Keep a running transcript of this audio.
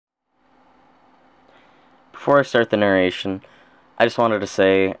Before I start the narration, I just wanted to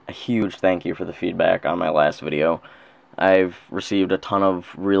say a huge thank you for the feedback on my last video. I've received a ton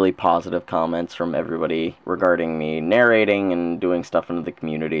of really positive comments from everybody regarding me narrating and doing stuff into the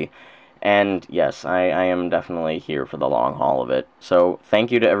community. And yes, I am definitely here for the long haul of it. So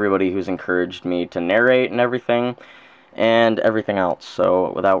thank you to everybody who's encouraged me to narrate and everything else.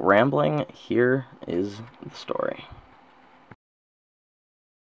 So without rambling, here is the story.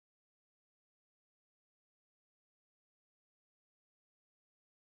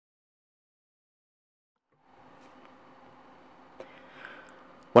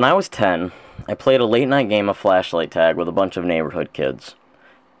 When I was 10, I played a late-night game of flashlight tag with a bunch of neighborhood kids.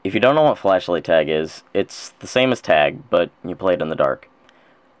 If you don't know what flashlight tag is, it's the same as tag, but you play it in the dark.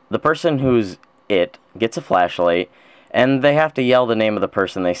 The person who's it gets a flashlight, and they have to yell the name of the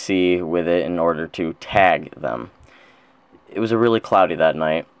person they see with it in order to tag them. It was really cloudy that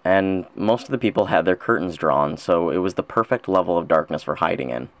night, and most of the people had their curtains drawn, so it was the perfect level of darkness for hiding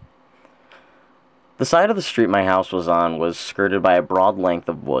in. The side of the street my house was on was skirted by a broad length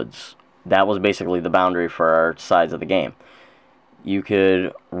of woods. That was basically the boundary for our sides of the game. You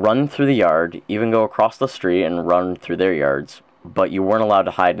could run through the yard, even go across the street and run through their yards, but you weren't allowed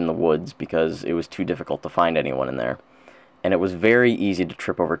to hide in the woods because it was too difficult to find anyone in there. And it was very easy to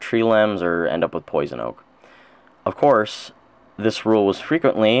trip over tree limbs or end up with poison oak. Of course, this rule was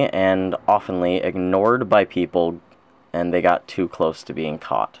frequently and oftenly ignored by people, and they got too close to being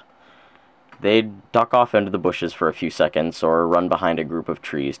caught. They'd duck off into the bushes for a few seconds or run behind a group of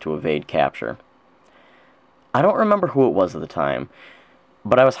trees to evade capture. I don't remember who it was at the time,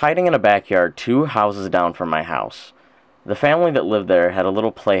 but I was hiding in a backyard 2 houses down from my house. The family that lived there had a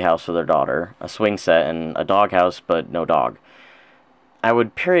little playhouse for their daughter, a swing set, and a doghouse, but no dog. I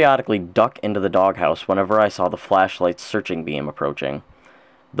would periodically duck into the doghouse whenever I saw the flashlight's searching beam approaching.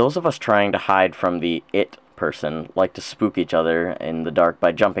 Those of us trying to hide from the it person like to spook each other in the dark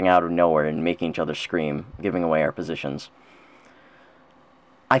by jumping out of nowhere and making each other scream, giving away our positions.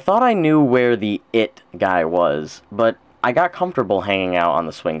 I thought I knew where the it guy was, but I got comfortable hanging out on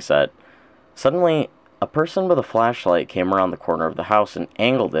the swing set. Suddenly, a person with a flashlight came around the corner of the house and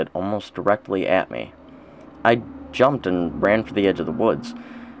angled it almost directly at me. I jumped and ran for the edge of the woods.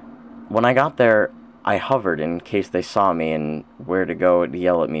 When I got there, I hovered in case they saw me and where to go to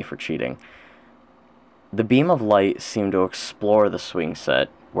yell at me for cheating. The beam of light seemed to explore the swing set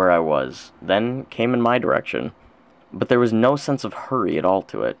where I was, then came in my direction. But there was no sense of hurry at all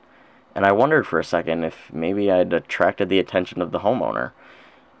to it, and I wondered for a second if maybe I'd attracted the attention of the homeowner.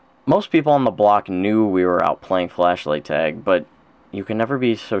 Most people on the block knew we were out playing flashlight tag, but you can never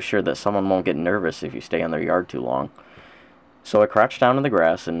be so sure that someone won't get nervous if you stay in their yard too long. So I crouched down in the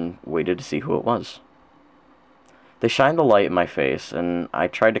grass and waited to see who it was. They shined the light in my face, and I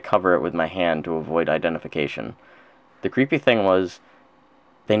tried to cover it with my hand to avoid identification. The creepy thing was,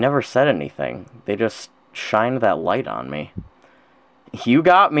 they never said anything. They just shined that light on me. "You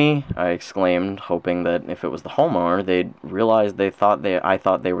got me!" I exclaimed, hoping that if it was the homeowner, they'd realize I thought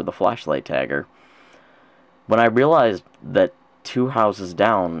they were the flashlight tagger. When I realized that 2 houses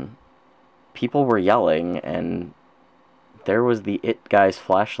down, people were yelling, and there was the it guy's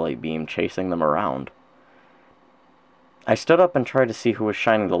flashlight beam chasing them around. I stood up and tried to see who was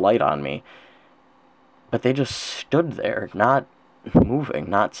shining the light on me, but they just stood there, not moving,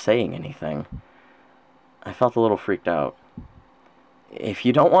 not saying anything. I felt a little freaked out. "If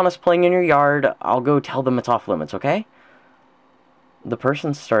you don't want us playing in your yard, I'll go tell them it's off limits, okay?" The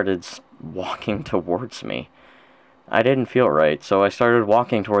person started walking towards me. I didn't feel right, so I started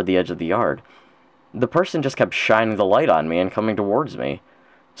walking toward the edge of the yard. The person just kept shining the light on me and coming towards me,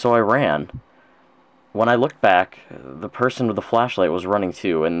 so I ran. When I looked back, the person with the flashlight was running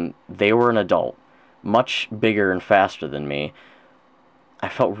too, and they were an adult, much bigger and faster than me. I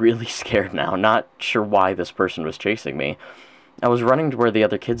felt really scared now, not sure why this person was chasing me. I was running to where the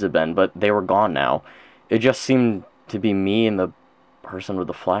other kids had been, but they were gone now. It just seemed to be me and the person with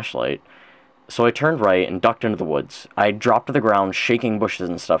the flashlight. So I turned right and ducked into the woods. I dropped to the ground, shaking bushes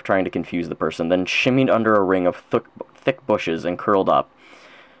and stuff, trying to confuse the person, then shimmied under a ring of thick bushes and curled up.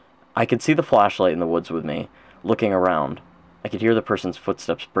 I could see the flashlight in the woods with me, looking around. I could hear the person's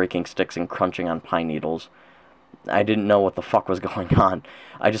footsteps breaking sticks and crunching on pine needles. I didn't know what the fuck was going on.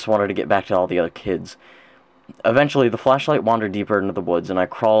 I just wanted to get back to all the other kids. Eventually, the flashlight wandered deeper into the woods, and I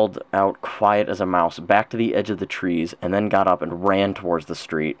crawled out quiet as a mouse back to the edge of the trees, and then got up and ran towards the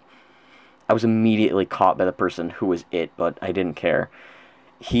street. I was immediately caught by the person who was it, but I didn't care.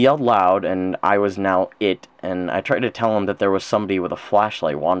 He yelled loud, and I was now it, and I tried to tell him that there was somebody with a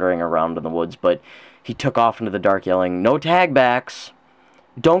flashlight wandering around in the woods, but he took off into the dark yelling, "No tag backs!"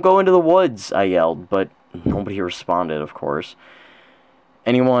 "Don't go into the woods," I yelled, but Nobody responded, of course.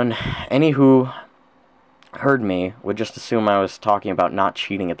 Any who heard me would just assume I was talking about not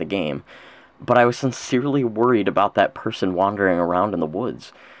cheating at the game, but I was sincerely worried about that person wandering around in the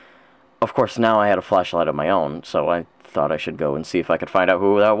woods. Of course, now I had a flashlight of my own, so I thought I should go and see if I could find out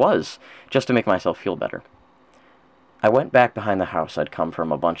who that was, just to make myself feel better. I went back behind the house I'd come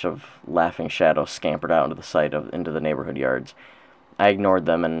from. A bunch of laughing shadows scampered out into the neighborhood yards. I ignored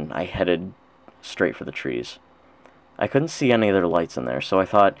them, and I headed straight for the trees. I couldn't see any other lights in there, so I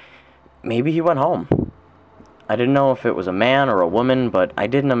thought, maybe he went home. I didn't know if it was a man or a woman, but I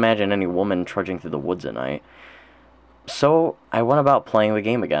didn't imagine any woman trudging through the woods at night. So I went about playing the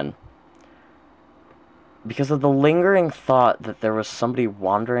game again. Because of the lingering thought that there was somebody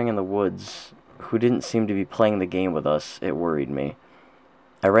wandering in the woods who didn't seem to be playing the game with us, it worried me.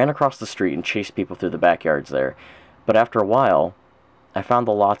 I ran across the street and chased people through the backyards there, but after a while, I found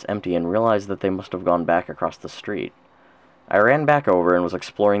the lots empty and realized that they must have gone back across the street. I ran back over and was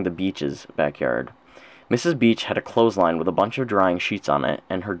exploring the Beach's backyard. Mrs. Beach had a clothesline with a bunch of drying sheets on it,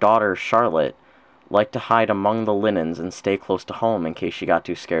 and her daughter, Charlotte, liked to hide among the linens and stay close to home in case she got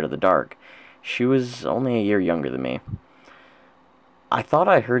too scared of the dark. She was only a year younger than me. I thought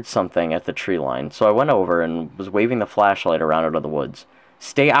I heard something at the tree line, so I went over and was waving the flashlight around out of the woods.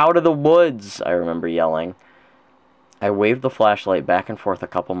 "Stay out of the woods!" I remember yelling. I waved the flashlight back and forth a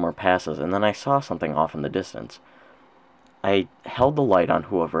couple more passes, and then I saw something off in the distance. I held the light on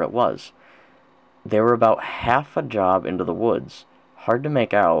whoever it was. They were about half a job into the woods. Hard to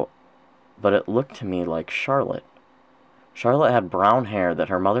make out, but it looked to me like Charlotte. Charlotte had brown hair that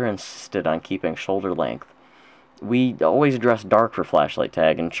her mother insisted on keeping shoulder length. We always dressed dark for flashlight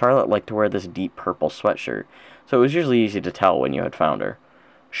tag, and Charlotte liked to wear this deep purple sweatshirt, so it was usually easy to tell when you had found her.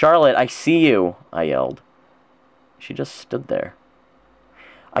 "Charlotte, I see you!" I yelled. She just stood there.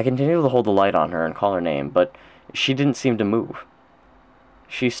 I continued to hold the light on her and call her name, but she didn't seem to move.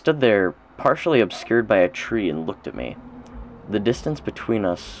 She stood there, partially obscured by a tree, and looked at me. The distance between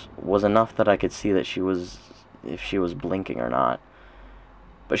us was enough that I could see that if she was blinking or not.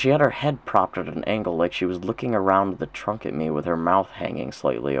 But she had her head propped at an angle, like she was looking around the trunk at me with her mouth hanging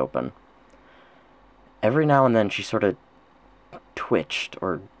slightly open. Every now and then she sort of twitched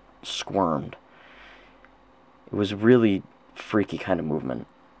or squirmed. It was really freaky kind of movement.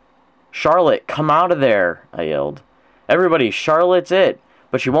 "Charlotte, come out of there!" I yelled. "Everybody, Charlotte's it,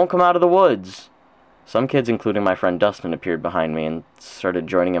 but she won't come out of the woods." Some kids, including my friend Dustin, appeared behind me and started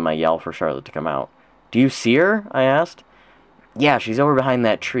joining in my yell for Charlotte to come out. "Do you see her?" I asked. "Yeah, she's over behind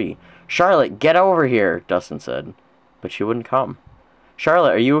that tree." "Charlotte, get over here," Dustin said. But she wouldn't come.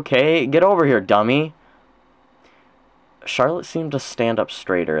 "Charlotte, are you okay? Get over here, dummy." Charlotte seemed to stand up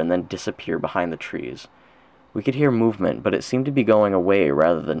straighter and then disappear behind the trees. We could hear movement, but it seemed to be going away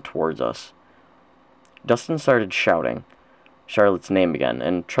rather than towards us. Dustin started shouting Charlotte's name again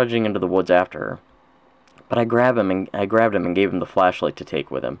and trudging into the woods after her. But I grabbed him and gave him the flashlight to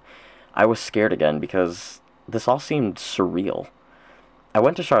take with him. I was scared again because this all seemed surreal. I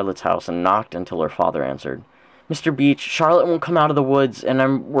went to Charlotte's house and knocked until her father answered. "Mr. Beach, Charlotte won't come out of the woods, and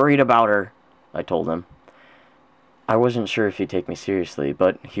I'm worried about her," I told him. I wasn't sure if he'd take me seriously,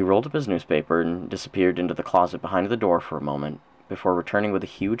 but he rolled up his newspaper and disappeared into the closet behind the door for a moment, before returning with a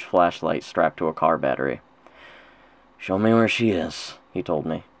huge flashlight strapped to a car battery. "Show me where she is," he told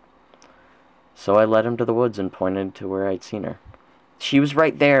me. So I led him to the woods and pointed to where I'd seen her. "She was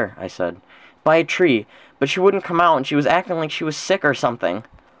right there," I said, "by a tree, but she wouldn't come out and she was acting like she was sick or something."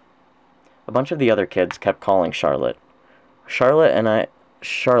 A bunch of the other kids kept calling Charlotte. Charlotte,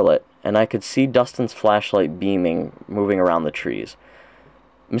 and I could see Dustin's flashlight beaming, moving around the trees.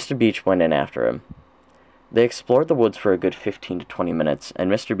 Mr. Beach went in after him. They explored the woods for a good 15 to 20 minutes,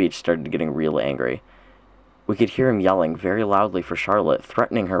 and Mr. Beach started getting real angry. We could hear him yelling very loudly for Charlotte,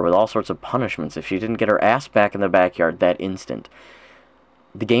 threatening her with all sorts of punishments if she didn't get her ass back in the backyard that instant.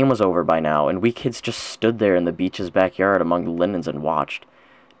 The game was over by now, and we kids just stood there in the Beach's backyard among the linens and watched.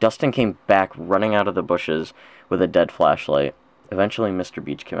 Dustin came back running out of the bushes with a dead flashlight. Eventually, Mr.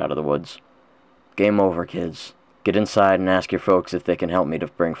 Beach came out of the woods. "Game over, kids. Get inside and ask your folks if they can help me to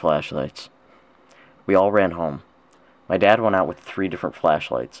bring flashlights." We all ran home. My dad went out with 3 different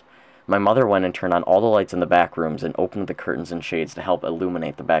flashlights. My mother went and turned on all the lights in the back rooms and opened the curtains and shades to help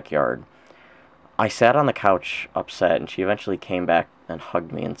illuminate the backyard. I sat on the couch upset, and she eventually came back and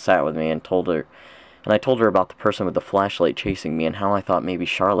hugged me and sat with me and I told her about the person with the flashlight chasing me and how I thought maybe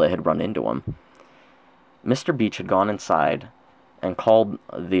Charlotte had run into him. Mr. Beach had gone inside and called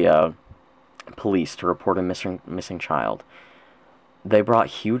the police to report a missing child. They brought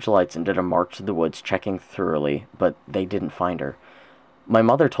huge lights and did a march to the woods, checking thoroughly, but they didn't find her. My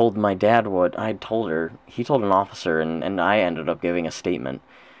mother told my dad what I'd told her. He told an officer, and I ended up giving a statement.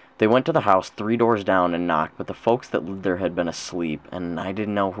 They went to the house 3 doors down and knocked, but the folks that lived there had been asleep, and I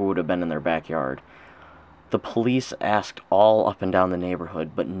didn't know who would have been in their backyard. The police asked all up and down the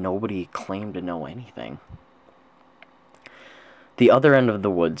neighborhood, but nobody claimed to know anything. The other end of the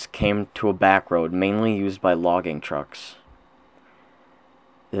woods came to a back road mainly used by logging trucks.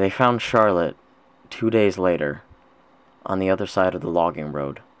 They found Charlotte 2 days later on the other side of the logging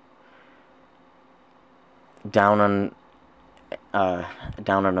road, down on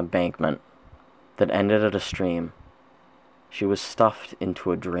an embankment that ended at a stream. She was stuffed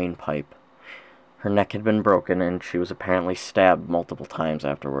into a drain pipe. Her neck had been broken, and she was apparently stabbed multiple times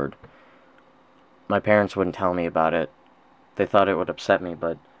afterward. My parents wouldn't tell me about it. They thought it would upset me,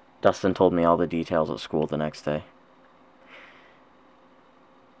 but Dustin told me all the details at school the next day.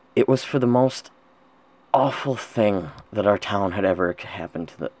 It was for the most awful thing that our town had ever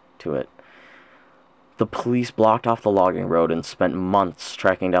happened to it. The police blocked off the logging road and spent months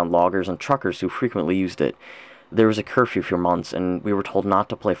tracking down loggers and truckers who frequently used it. There was a curfew for months, and we were told not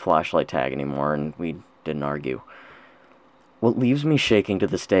to play flashlight tag anymore, and we didn't argue. What leaves me shaking to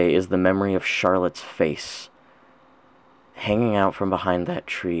this day is the memory of Charlotte's face, hanging out from behind that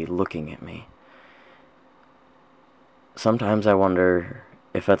tree, looking at me. Sometimes I wonder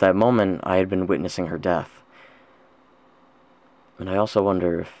if at that moment I had been witnessing her death. And I also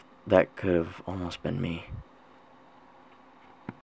wonder if that could have almost been me.